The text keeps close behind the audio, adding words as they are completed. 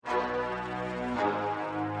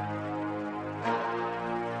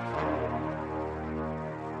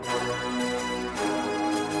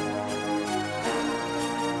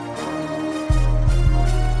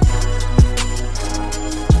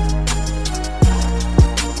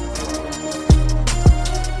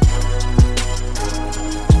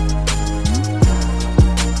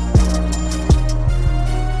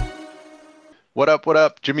What up? What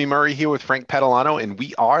up? Jimmy Murray here with Frank Pedalano, and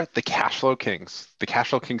we are the Cash Flow Kings. The Cash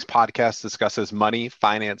Flow Kings podcast discusses money,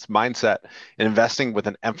 finance, mindset, and investing with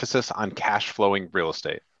an emphasis on cash flowing real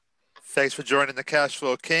estate. Thanks for joining the Cash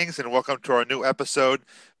Flow Kings, and welcome to our new episode,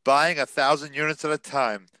 Buying 1,000 Units at a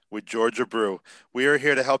Time with Jorge Abreu. We are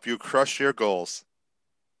here to help you crush your goals.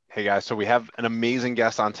 Hey guys, so we have an amazing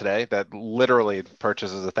guest on today that literally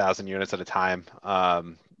purchases 1,000 units at a time.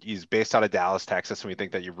 He's based out of Dallas, Texas, and we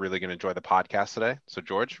think that you're really going to enjoy the podcast today. So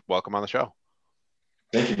George, welcome on the show.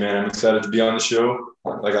 Thank you, man. I'm excited to be on the show.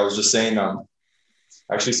 Like I was just saying, I'm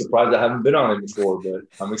actually surprised I haven't been on it before, but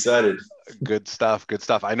I'm excited. Good stuff. Good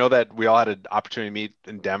stuff. I know that we all had an opportunity to meet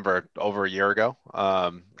in Denver over a year ago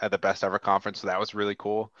at the Best Ever conference. So that was really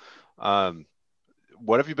cool.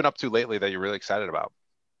 What have you been up to lately that you're really excited about?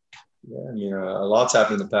 Yeah, a lot's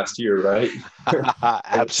happened in the past year, right?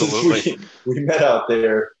 Absolutely. we met out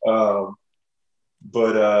there.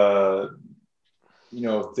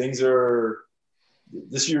 Things are,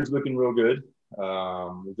 this year's looking real good.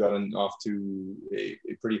 We've gotten off to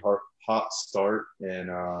a pretty hot start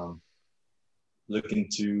and looking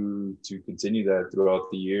to continue that throughout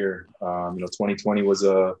the year. 2020 was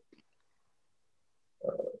a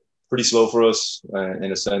pretty slow for us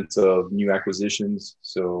in a sense of new acquisitions.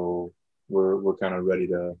 So we're kind of ready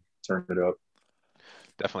to turn it up.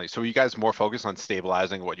 Definitely. So were you guys more focused on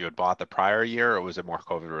stabilizing what you had bought the prior year, or was it more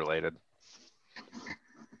COVID related?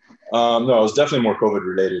 No, it was definitely more COVID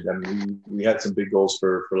related. I mean, we had some big goals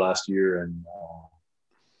for last year, and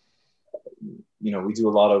we do a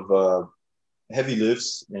lot of heavy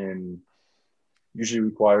lifts, and usually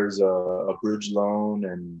requires a bridge loan,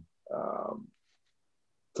 and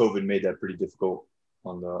COVID made that pretty difficult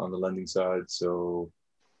on the lending side. So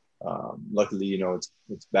luckily,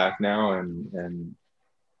 it's back now, and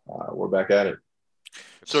we're back at it.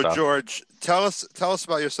 So George, tell us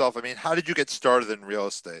about yourself. I mean, how did you get started in real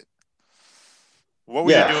estate? What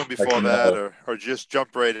were you doing before that, or just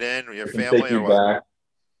jump right in with your family, or what? Back.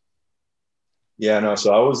 Yeah, no.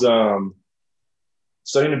 So I was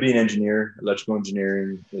studying to be an engineer. Electrical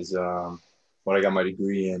engineering is what I got my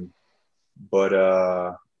degree in. But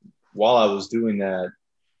while I was doing that,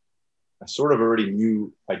 I sort of already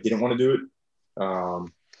knew I didn't want to do it.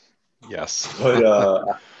 Yes. But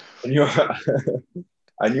I knew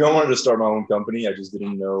I wanted to start my own company. I just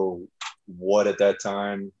didn't know what at that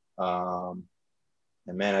time.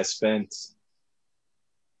 And man, I spent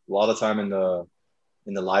a lot of time in the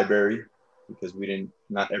library because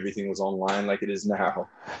not everything was online like it is now.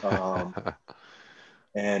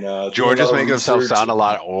 George is making himself sound a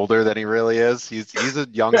lot older than he really is. He's a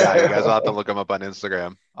young guy. You guys will have to look him up on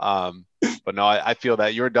Instagram. But no, I feel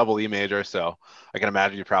that you're a double E major, so I can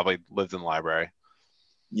imagine you probably lived in the library.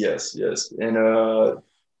 Yes. And,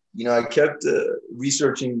 I kept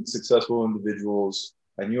researching successful individuals.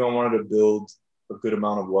 I knew I wanted to build a good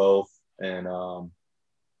amount of wealth, and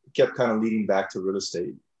kept kind of leading back to real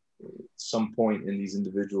estate. At some point in these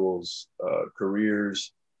individuals'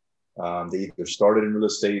 careers, they either started in real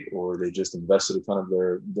estate or they just invested a ton of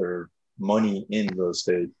their money in real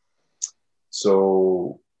estate.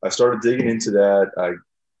 So I started digging into that. I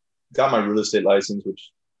got my real estate license,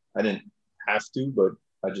 which I didn't have to, but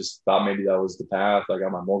I just thought maybe that was the path. I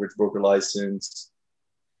got my mortgage broker license,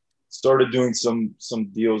 started doing some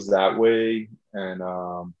deals that way, and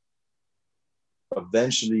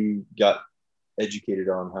eventually got educated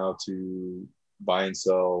on how to buy and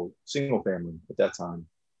sell single family at that time.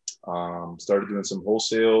 Started doing some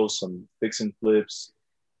wholesale, some fix and flips.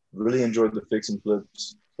 Really enjoyed the fix and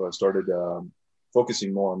flips, so I started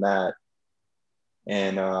focusing more on that.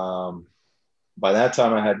 And by that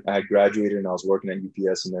time, I had graduated, and I was working at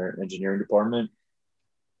UPS in their engineering department,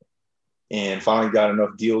 and finally got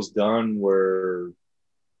enough deals done where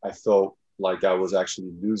I felt like I was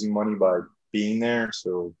actually losing money by being there.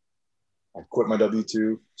 So I quit my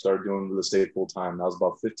W-2, started doing real estate full time. That was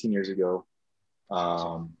about 15 years ago.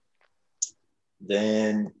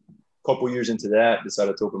 Then a couple years into that,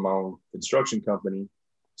 decided to open my own construction company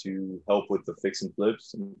to help with the fix and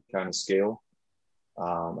flips and kind of scale.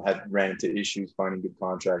 I had ran into issues finding good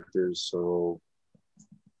contractors, so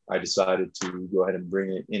I decided to go ahead and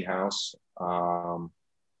bring it in-house.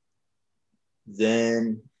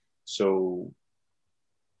 So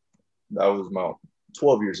that was about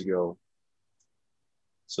 12 years ago.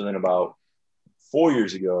 So then about 4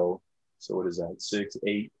 years ago, so what is that, 6,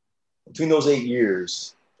 8? Between those 8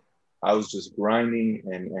 years, I was just grinding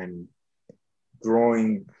and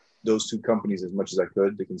growing those two companies as much as I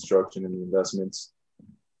could, the construction and the investments.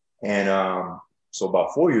 And so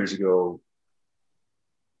about 4 years ago,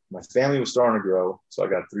 my family was starting to grow. So I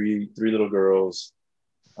got three little girls.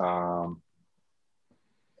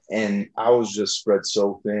 And I was just spread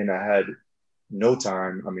so thin. I had no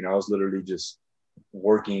time. I mean, I was literally just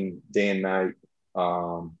working day and night.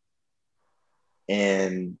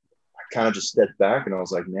 And I kind of just stepped back and I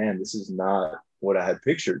was like, man, this is not what I had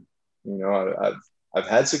pictured. You know, I've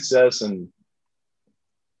had success, and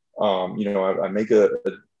you know, I make a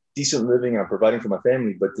decent living. I'm providing for my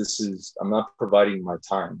family, but I'm not providing my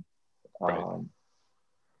time. Right.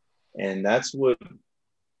 And that's what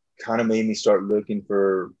kind of made me start looking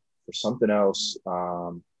for something else.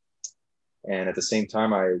 And at the same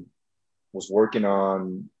time, I was working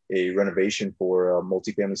on a renovation for a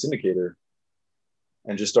multifamily syndicator,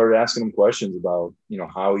 and just started asking him questions about, you know,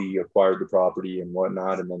 how he acquired the property and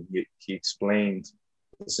whatnot. And then he explained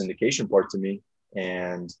the syndication part to me,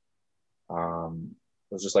 and it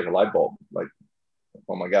was just like a light bulb. Like,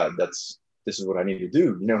 oh my God, this is what I need to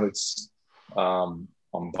do. You know, it's I'm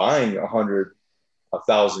buying 100,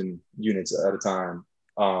 1,000 units at a time,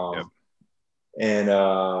 and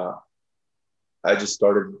I just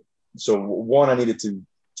started. So one, I needed to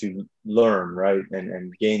learn, right,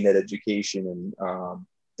 and gain that education, and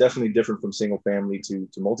definitely different from single family to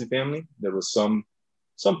multifamily. There was some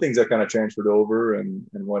things that kind of transferred over and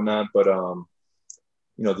whatnot, but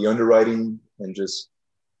you know, the underwriting and just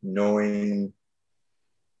knowing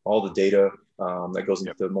all the data that goes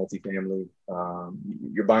into multifamily.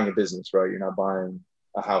 You're buying a business, right? You're not buying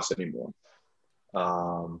a house anymore.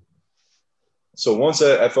 So once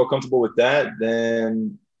I felt comfortable with that,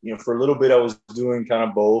 then, you know, for a little bit, I was doing kind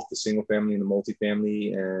of both the single family and the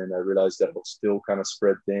multifamily. And I realized that I was still kind of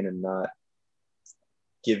spread thin and not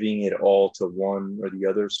giving it all to one or the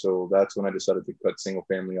other. So that's when I decided to cut single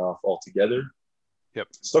family off altogether.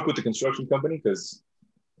 Stuck with the construction company because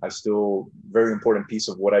I still very important piece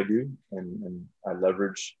of what I do. And I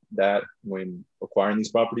leverage that when acquiring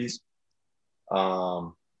these properties.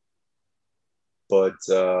 But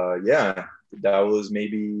yeah, that was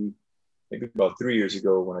maybe about 3 years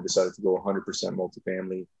ago when I decided to go 100%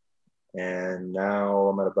 multifamily. And now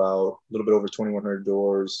I'm at about a little bit over 2,100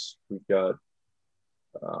 doors. We've got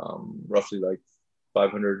roughly like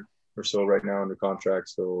 500 or so right now under contract.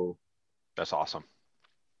 So that's awesome.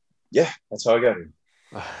 Yeah, that's how I got here.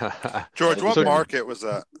 George, what market was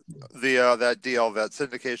that? That deal, that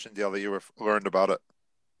syndication deal that you learned about it?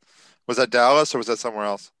 Was that Dallas or was that somewhere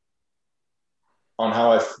else? On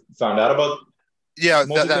how I found out about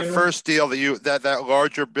that first deal that that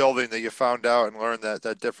larger building that you found out and learned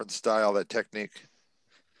that different style, that technique.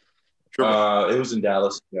 It was in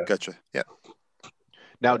Dallas. Yeah. Gotcha. Yeah.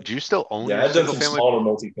 Now, do you still own your single family? Smaller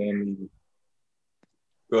multifamily.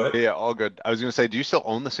 Go ahead. Yeah, all good. I was going to say, do you still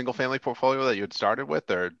own the single family portfolio that you had started with,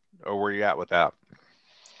 or where you at with that?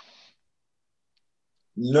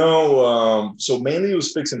 No, so mainly it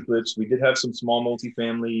was fix and flips. We did have some small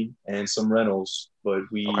multifamily and some rentals, but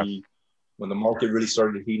when the market really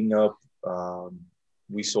started heating up,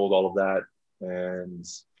 we sold all of that, and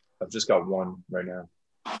I've just got one right now.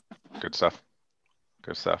 Good stuff.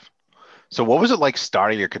 Good stuff. So what was it like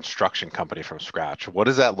starting your construction company from scratch? What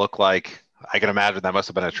does that look like? I can imagine that must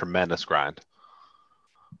have been a tremendous grind.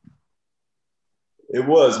 It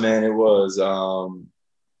was, man. It was.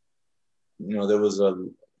 You know, there was a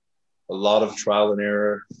lot of trial and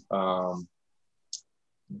error,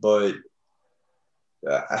 but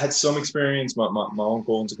I had some experience. My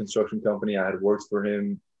uncle owns a construction company. I had worked for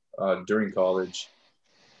him during college,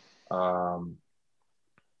 and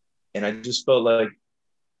I just felt like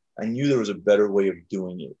I knew there was a better way of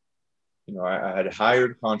doing it. You know, I had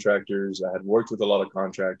hired contractors. I had worked with a lot of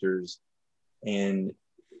contractors, and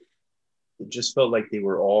it just felt like they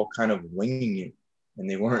were all kind of winging it, and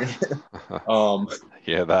they weren't. And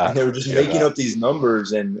they were just making up these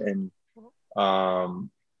numbers, and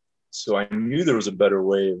so I knew there was a better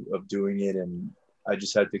way of doing it, and I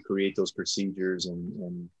just had to create those procedures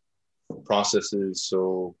and processes.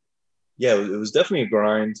 So yeah, it was definitely a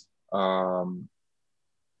grind,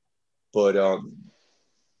 but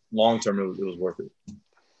long term, it was worth it.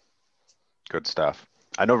 Good stuff.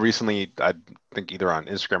 I know recently, I think either on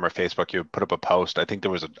Instagram or Facebook, you put up a post. I think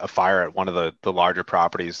there was a fire at one of the larger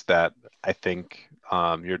properties that I think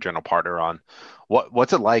you're general partner on.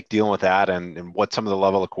 What's it like dealing with that, and what's some of the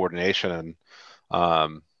level of coordination and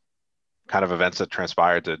kind of events that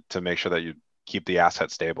transpired to make sure that you keep the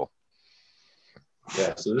asset stable?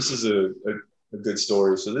 Yeah, so this is a good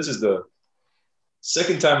story. So this is the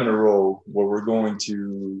second time in a row where we're going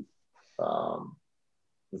to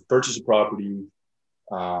we've purchased a property,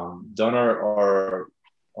 done our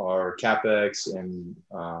capex, and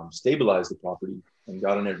stabilized the property and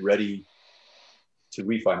gotten it ready to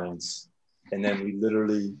refinance, and then we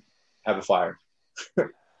literally have a fire.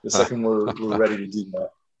 The second we're ready to do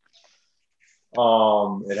that.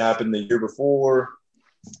 It happened the year before.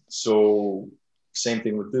 So same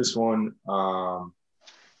thing with this one.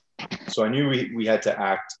 So I knew we had to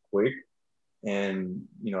act quick. And,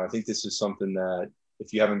 I think this is something that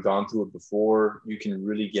if you haven't gone through it before, you can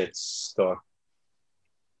really get stuck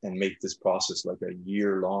and make this process like a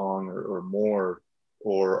year long or more,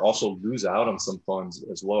 or also lose out on some funds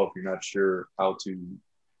as well if you're not sure how to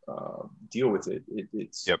deal with it.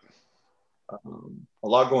 It's yep. A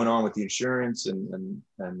lot going on with the insurance and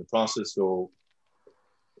the process. So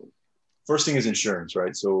first thing is insurance,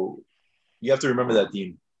 right? So you have to remember that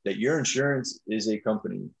your insurance is a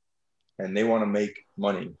company and they want to make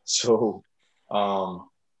money. So,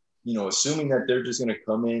 assuming that they're just going to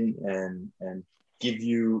come in and give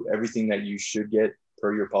you everything that you should get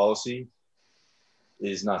per your policy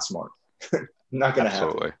is not smart. Not going to happen.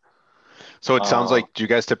 Absolutely. So it sounds like, do you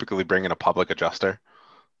guys typically bring in a public adjuster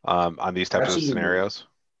on these types of scenarios?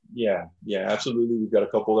 Yeah, absolutely. We've got a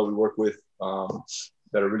couple that we work with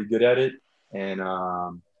that are really good at it. And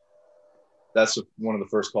that's one of the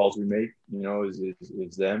first calls we make,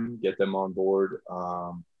 is them, get them on board.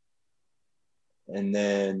 And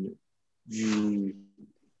then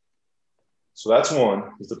so that's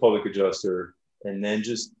one, is the public adjuster. And then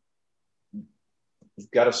just,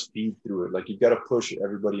 you've got to speed through it. Like, you've got to push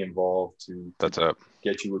everybody involved to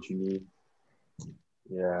get you what you need.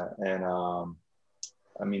 Yeah. And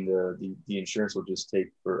the insurance will just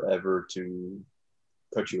take forever to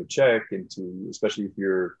cut you a check, and especially if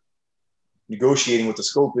you're negotiating what the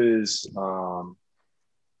scope is.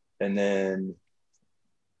 And then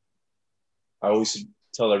I always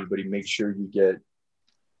tell everybody, make sure you get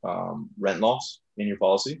rent loss in your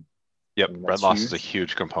policy. Yep. Rent loss is a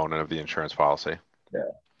huge component of the insurance policy.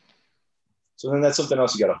 Yeah. So then that's something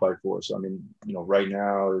else you got to fight for. So, right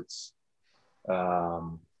now it's,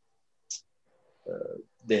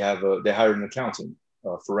 they hired an accountant,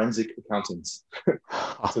 forensic accountant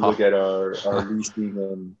to look at our leasing.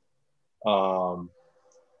 And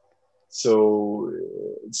so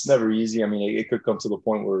it's never easy. It could come to the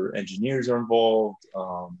point where engineers are involved.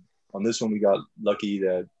 On this one, we got lucky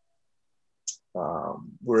that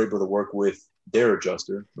we're able to work with their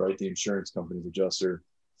adjuster, right? The insurance company's adjuster,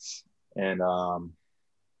 and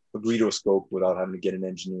agree to a scope without having to get an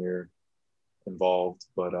engineer involved.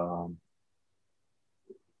 But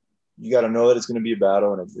you got to know that it's going to be a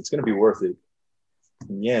battle, and it's going to be worth it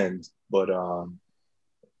in the end. But at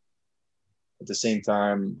the same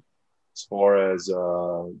time, as far as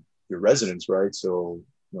your residents, right? So,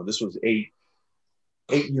 this was eight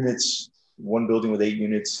units, one building with 8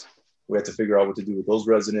 units. We had to figure out what to do with those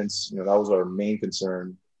residents. That was our main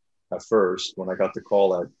concern at first when I got the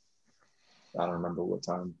call at, I don't remember what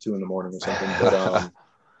time, 2 a.m. or something, but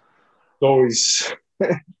it's always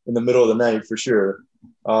in the middle of the night for sure.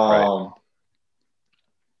 Right.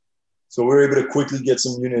 So we were able to quickly get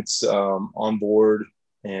some units on board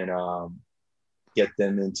and get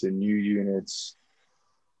them into new units.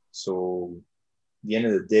 So at the end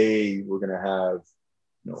of the day, we're going to have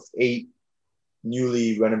 8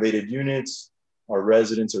 newly renovated units. Our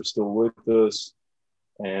residents are still with us,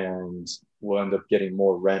 and we'll end up getting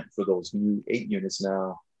more rent for those new 8 units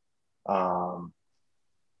now.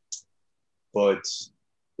 But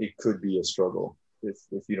it could be a struggle if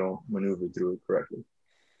you don't maneuver through it correctly.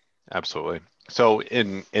 Absolutely. So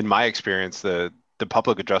in my experience, the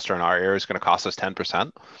public adjuster in our area is going to cost us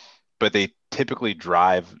 10%, but they typically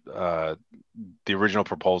drive the original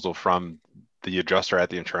proposal from the adjuster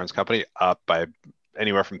at the insurance company up by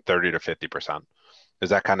anywhere from 30 to 50%.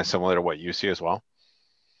 Is that kind of similar to what you see as well?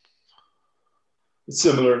 It's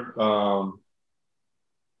similar.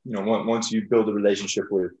 Once you build a relationship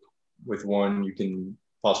with one, you can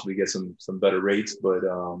possibly get some better rates, but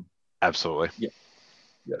absolutely. Yeah.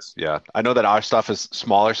 Yes. Yeah. I know that our stuff is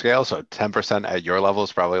smaller scale, so 10% at your level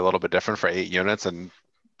is probably a little bit different for 8 units and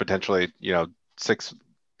potentially, into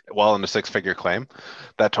 6-figure claim.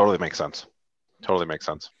 That totally makes sense.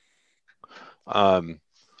 One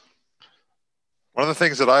of the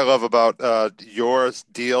things that I love about your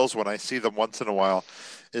deals when I see them once in a while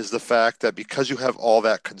is the fact that because you have all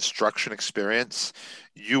that construction experience,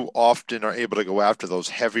 you often are able to go after those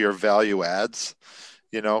heavier value adds,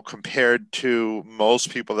 compared to most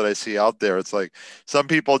people that I see out there. It's like some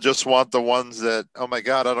people just want the ones that, oh my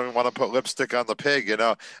God, I don't want to put lipstick on the pig.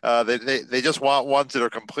 They just want ones that are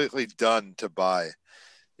completely done to buy.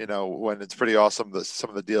 When it's pretty awesome that some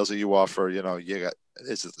of the deals that you offer,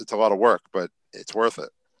 it's a lot of work, but it's worth it.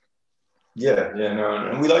 Yeah, no,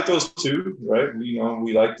 and we like those too, right?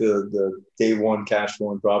 We like the day one cash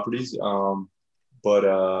flowing properties, but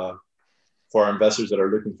for our investors that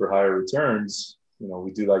are looking for higher returns,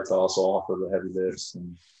 we do like to also offer the heavy lifts.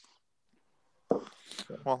 And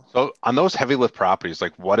Well, So on those heavy lift properties,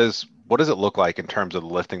 like what does it look like in terms of the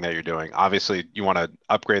lifting that you're doing? Obviously, you want to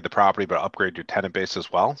upgrade the property, but upgrade your tenant base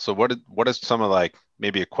as well. So what is some of like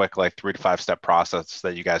maybe a quick like 3 to 5 step process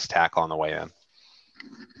that you guys tackle on the way in?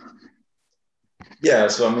 yeah,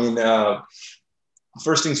 so I mean,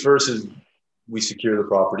 first things first is we secure the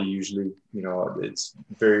property. Usually, it's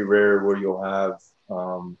very rare where you'll have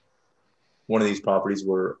one of these properties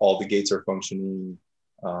where all the gates are functioning,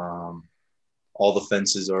 all the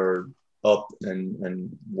fences are up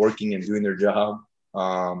and working and doing their job.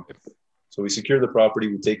 So we secure the property.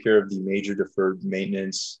 We take care of the major deferred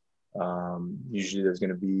maintenance. Usually there's going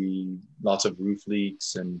to be lots of roof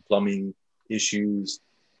leaks and plumbing issues.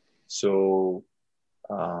 So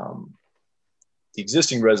the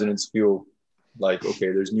existing residents feel like, okay,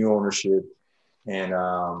 there's new ownership, and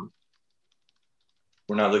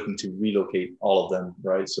we're not looking to relocate all of them,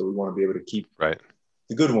 right? So we want to be able to keep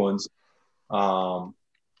the good ones. And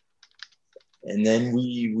then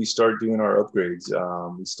we start doing our upgrades.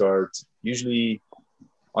 We start usually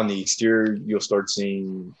on the exterior, you'll start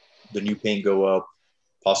seeing the new paint go up,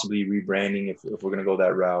 possibly rebranding if we're going to go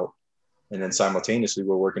that route. And then simultaneously,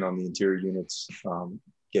 we're working on the interior units,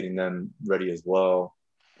 getting them ready as well.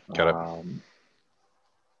 And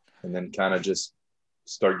then kind of just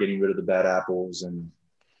start getting rid of the bad apples and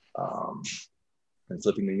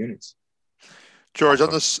flipping the units. George,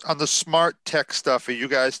 awesome. on the smart tech stuff, are you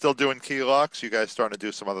guys still doing key locks? Are you guys starting to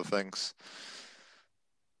do some other things?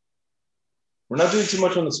 We're not doing too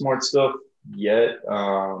much on the smart stuff yet.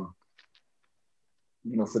 For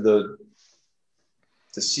the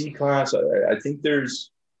C class, I think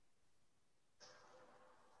there's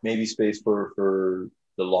maybe space for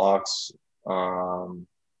the locks, and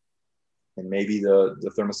maybe the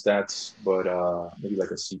thermostats, but maybe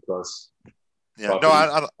like a C plus. Yeah, no,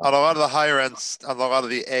 on a lot of the higher ends, on a lot of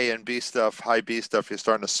the A and B stuff, high B stuff, you're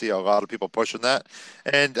starting to see a lot of people pushing that.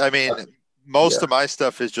 And I mean, most of my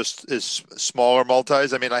stuff is smaller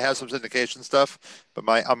multis. I mean, I have some syndication stuff, but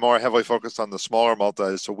I'm more heavily focused on the smaller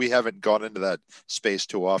multis. So we haven't gone into that space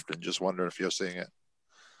too often. Just wondering if you're seeing it.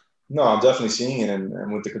 No, I'm definitely seeing it.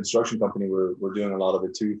 And with the construction company, we're doing a lot of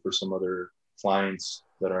it too for some other clients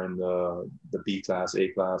that are in the B class, A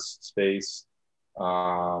class space.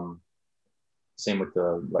 Same with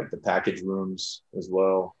the package rooms as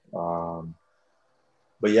well.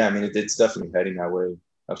 But yeah, I mean, it's definitely heading that way.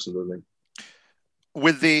 Absolutely.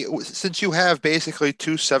 Since you have basically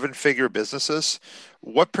 2 7-figure businesses,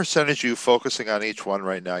 what percentage are you focusing on each one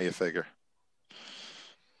right now, you figure?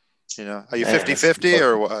 Are you 50-50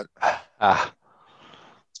 or what?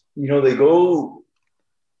 They go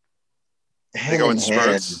hand in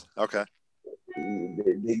spurts? Hand. Okay.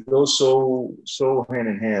 They go so hand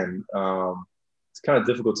in hand. It's kind of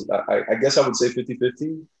difficult I guess I would say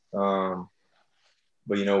 50-50.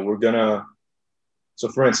 But we're gonna, so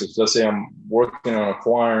for instance, let's say I'm working on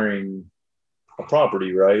acquiring a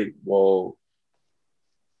property, right? Well,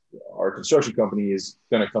 our construction company is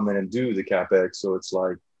gonna come in and do the CapEx. So it's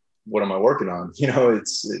like, what am I working on?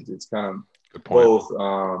 It's kind of both.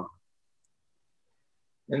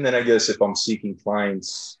 And then I guess if I'm seeking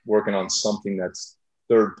clients working on something that's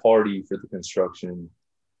third party for the construction,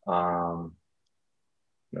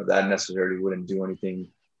 that necessarily wouldn't do anything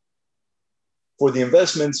for the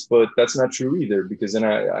investments, but that's not true either, because then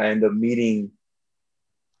I end up meeting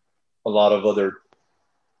a lot of other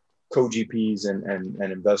co-GPs and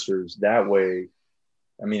investors that way.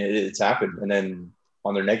 I mean, it's happened. And then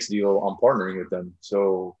on their next deal, I'm partnering with them.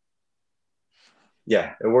 So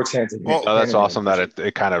yeah, it works hand in hand. Oh, that's awesome that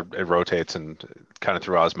it rotates and kind of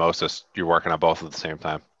through osmosis, you're working on both at the same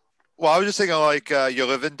time. Well, I was just thinking like you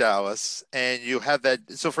live in Dallas and you have that.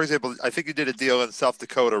 So for example, I think you did a deal in South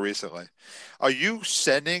Dakota recently. Are you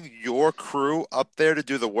sending your crew up there to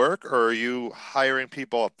do the work, or are you hiring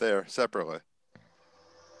people up there separately?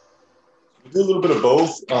 We do a little bit of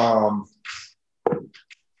both.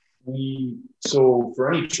 So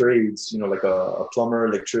for any trades, like a plumber,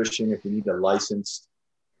 electrician, if you need a licensed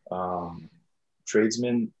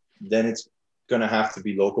tradesman, then it's going to have to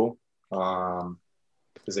be local,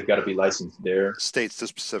 because they've got to be licensed there. State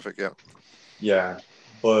specific, yeah. Yeah.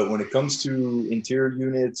 But when it comes to interior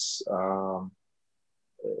units,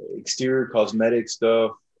 exterior cosmetic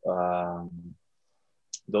stuff,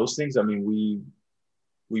 those things, I mean,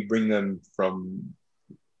 we bring them from,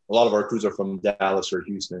 a lot of our crews are from Dallas or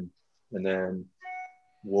Houston, and then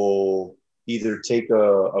we'll either take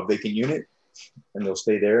a vacant unit and they'll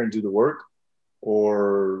stay there and do the work,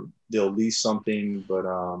 or they'll lease something, but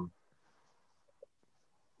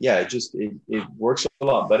yeah, it works a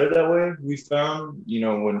lot better that way. We found,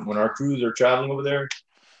 when our crews are traveling over there,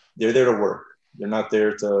 they're there to work. They're not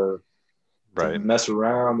there to Right. mess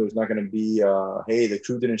around. There's not going to be, hey, the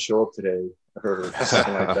crew didn't show up today or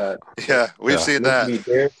something like that. Yeah, we've seen that. Be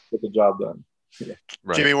there to get the job done. Yeah.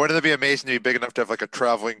 Right. Jimmy, wouldn't it be amazing to be big enough to have like a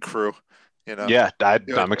traveling crew? Yeah,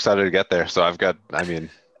 I'm excited to get there. So I've got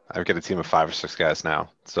a team of 5 or 6 guys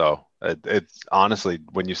now. So it's honestly,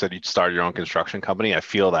 when you said you'd start your own construction company, I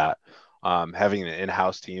feel that having an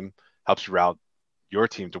in-house team helps you route your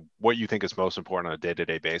team to what you think is most important on a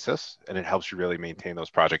day-to-day basis, and it helps you really maintain those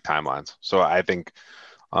project timelines. So I think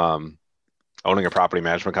owning a property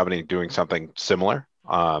management company, doing something similar,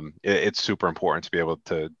 it's super important to be able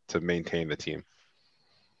to maintain the team.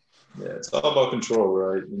 Yeah, it's all about control,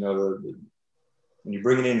 right? When you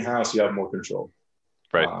bring it in-house, you have more control.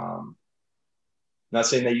 Right. Not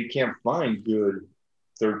saying that you can't find good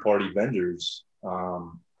third-party vendors.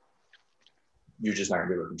 You're just not going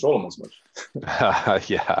to be able to control them as much.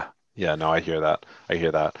 Yeah, no, I hear that.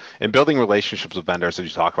 And building relationships with vendors, as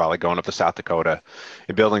you talk about, like going up to South Dakota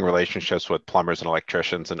and building relationships with plumbers and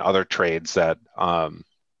electricians and other trades that are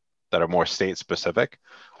more state specific.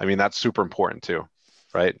 I mean, that's super important too,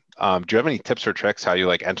 right? Do you have any tips or tricks how you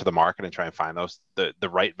like enter the market and try and find the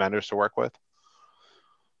right vendors to work with?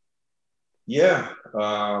 Yeah.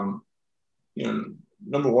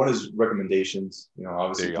 Number one is recommendations.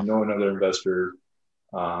 Obviously, if you know another investor,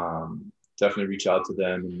 definitely reach out to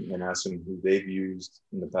them and ask them who they've used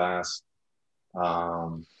in the past.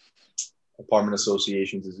 Apartment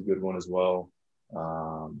associations is a good one as well.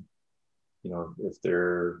 If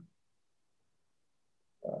they're,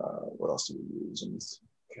 what else do we use?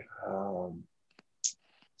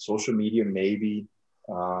 Social media, maybe.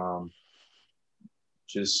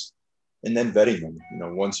 And then vetting them.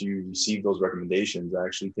 Once you receive those recommendations,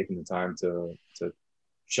 actually taking the time to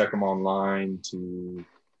check them online, to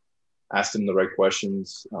ask them the right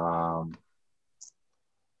questions.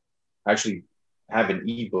 Actually have an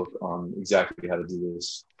ebook on exactly how to do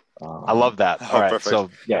this. I love that. All right. Perfect.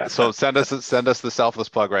 So yeah. So send us the selfless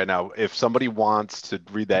plug right now. If somebody wants to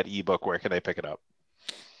read that ebook, where can they pick it up?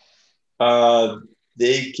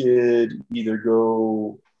 They could either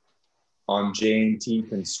go on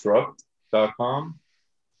jntconstruct.com.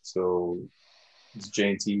 So it's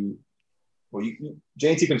JNT. Well,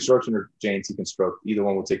 JNT Construction or JNT Construct, either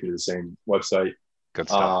one will take you to the same website. Good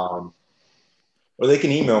stuff. Or they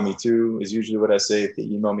can email me too, is usually what I say. If they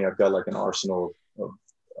email me, I've got like an arsenal of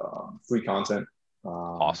free content.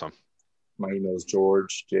 Awesome. My email is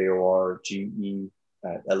George, JORGE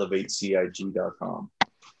 @elevatecig.com.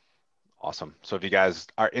 Awesome. So if you guys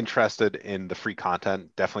are interested in the free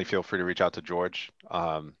content, definitely feel free to reach out to George.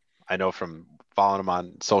 I know from following him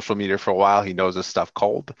on social media for a while, he knows his stuff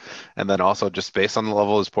cold. And then also just based on the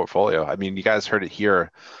level of his portfolio. I mean, you guys heard it here,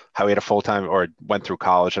 how he had a full-time or went through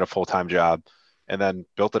college, had a full-time job, and then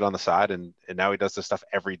built it on the side. And now he does this stuff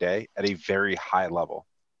every day at a very high level.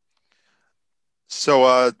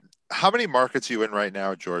 So how many markets are you in right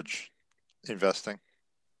now, George, investing?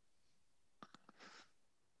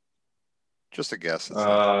 Just a guess.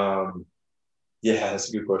 Yeah, that's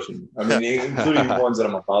a good question. I mean, including ones that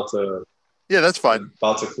I'm about to. Yeah, that's fine.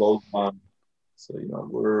 About to close on. So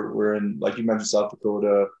we're in, like you mentioned, South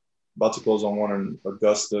Dakota. About to close on one in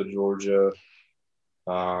Augusta, Georgia.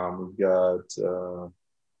 We've got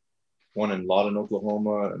one in Lawton,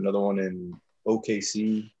 Oklahoma. Another one in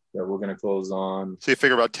OKC that we're going to close on. So you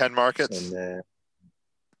figure about 10 markets, and then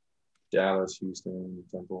Dallas, Houston,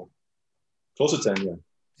 Temple. Close to 10, yeah.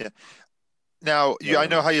 Yeah. Now, I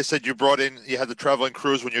know how you said you had the traveling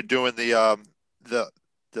crews when you're doing the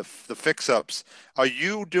fix-ups. Are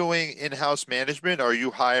you doing in-house management? Are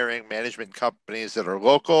you hiring management companies that are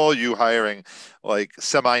local? Are you hiring like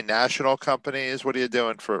semi-national companies? What are you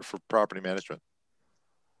doing for property management?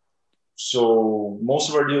 So most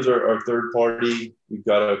of our deals are third party. We've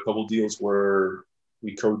got a couple deals where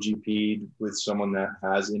we co-GP'd with someone that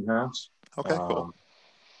has in-house. Okay, cool.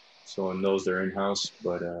 So in those they're in-house,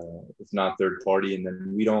 but it's not third party. And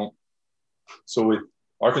then we don't. So with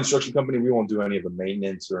our construction company, we won't do any of the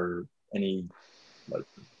maintenance or any I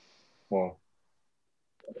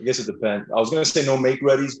guess it depends. I was gonna say no make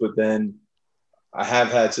readies, but then I have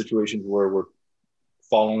had situations where we're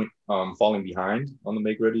falling behind on the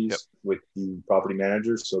make readies with the property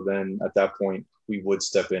managers. So then at that point we would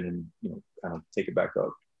step in and kind of take it back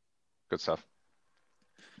up. Good stuff.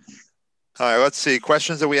 All right, let's see.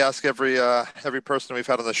 Questions that we ask every person we've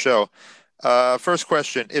had on the show. First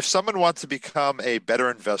question: if someone wants to become a better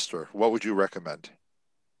investor, what would you recommend?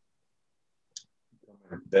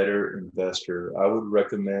 A better investor, I would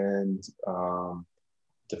recommend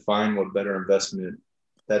define what better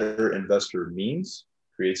investor means,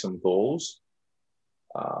 create some goals,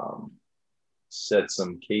 set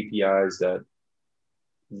some KPIs that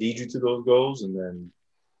lead you to those goals, and then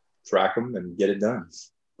track them and get it done.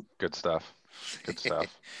 Good stuff. Good stuff.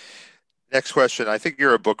 Next question. I think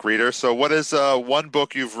you're a book reader. So what is one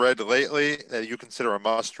book you've read lately that you consider a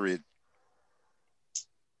must read?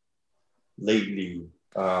 Lately,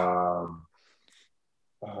 sorry,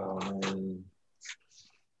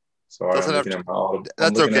 Doesn't I'm have looking to, at my Audible.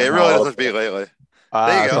 that's okay. It really doesn't have to be lately.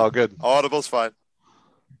 There you It's go. all good. Audible's fine.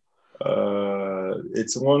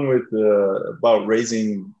 It's one with about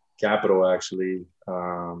raising capital, actually.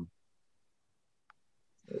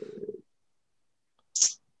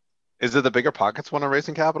 Is it the Bigger Pockets one on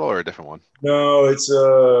raising capital or a different one? No, it's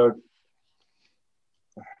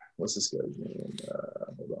what's this guy's name?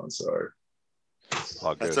 Hold on, sorry.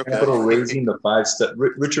 All good. That's okay. Capital Raising, the 5-step.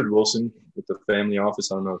 Richard Wilson with the Family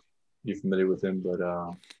Office. I don't know if you're familiar with him, but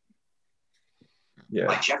yeah.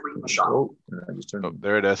 Like Jeffrey Machado. Oh, I just turned. Oh,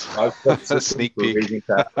 there it is. 5-step system Sneak for peek. raising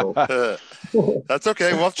capital. That's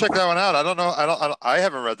okay. We'll check that one out. I don't know. I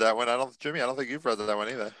haven't read that one. Jimmy, I don't think you've read that one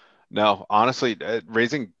either. No, honestly,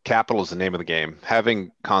 raising capital is the name of the game.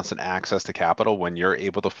 Having constant access to capital when you're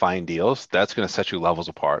able to find deals, that's going to set you levels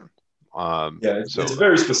apart. It's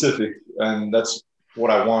very specific, and that's what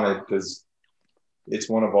I wanted, because it's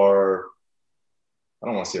one of our, I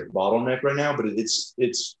don't want to say a bottleneck right now, but it's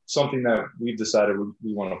something that we've decided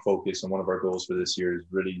we want to focus on. One of our goals for this year is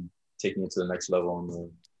really taking it to the next level on the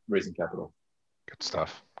raising capital. Good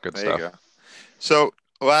stuff. Good There stuff. you go. So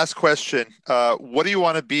last question. What do you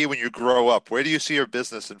want to be when you grow up? Where do you see your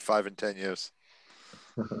business in 5 and 10 years?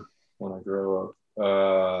 When I grow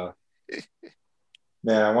up,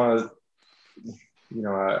 man, I want to,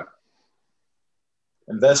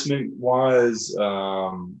 investment wise, I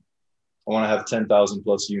want to have 10,000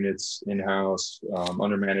 plus units in-house,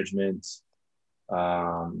 under management,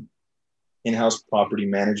 in-house property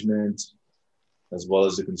management, as well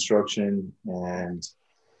as the construction, and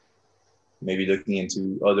maybe looking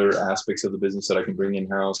into other aspects of the business that I can bring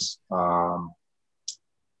in-house.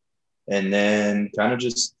 And then kind of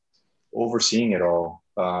just overseeing it all,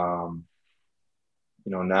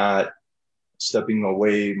 not stepping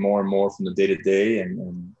away more and more from the day-to-day,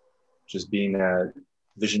 and just being that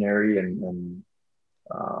visionary and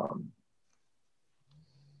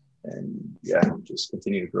just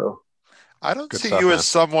continue to grow. I don't Good see stuff, you man. as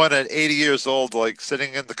someone at 80 years old, like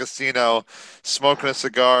sitting in the casino, smoking a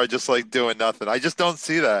cigar, just like doing nothing. I just don't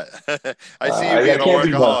see that. I see you being a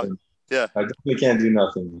workaholic. Yeah, I definitely can't do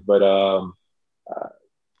nothing, but I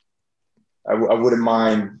wouldn't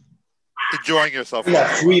mind enjoying yourself.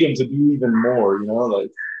 that freedom to do even more.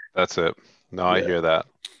 That's it. No, I hear that.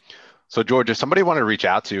 So George, if somebody wanted to reach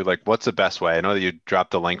out to you, like, what's the best way? I know that you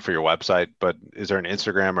dropped the link for your website, but is there an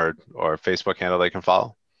Instagram or Facebook handle they can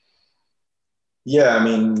follow? Yeah, I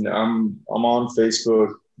mean, I'm on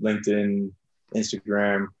Facebook, LinkedIn,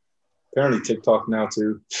 Instagram, apparently TikTok now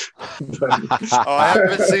too. I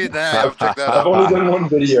haven't seen that. I'll check that I've out. only done one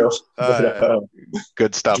video.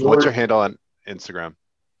 Good stuff. George, what's your handle on Instagram?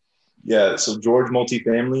 Yeah, so George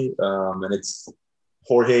Multifamily, and it's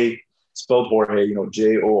Jorge, spelled Jorge,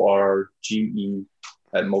 Jorge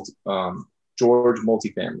at George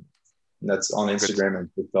Multifamily, and that's on Instagram and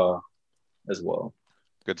TikTok as well.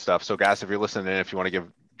 Good stuff. So guys, if you're listening in, if you want to give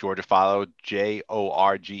George a follow, Jorge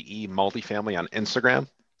Multifamily on Instagram.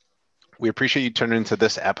 We appreciate you tuning into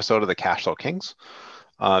this episode of the Cashflow Kings.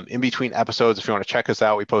 In between episodes, if you want to check us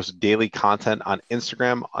out, we post daily content on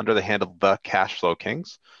Instagram under the handle The Cashflow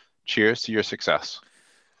Kings. Cheers to your success.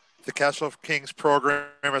 The Cashflow Kings program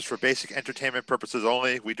is for basic entertainment purposes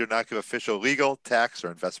only. We do not give official legal, tax,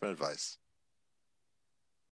 or investment advice.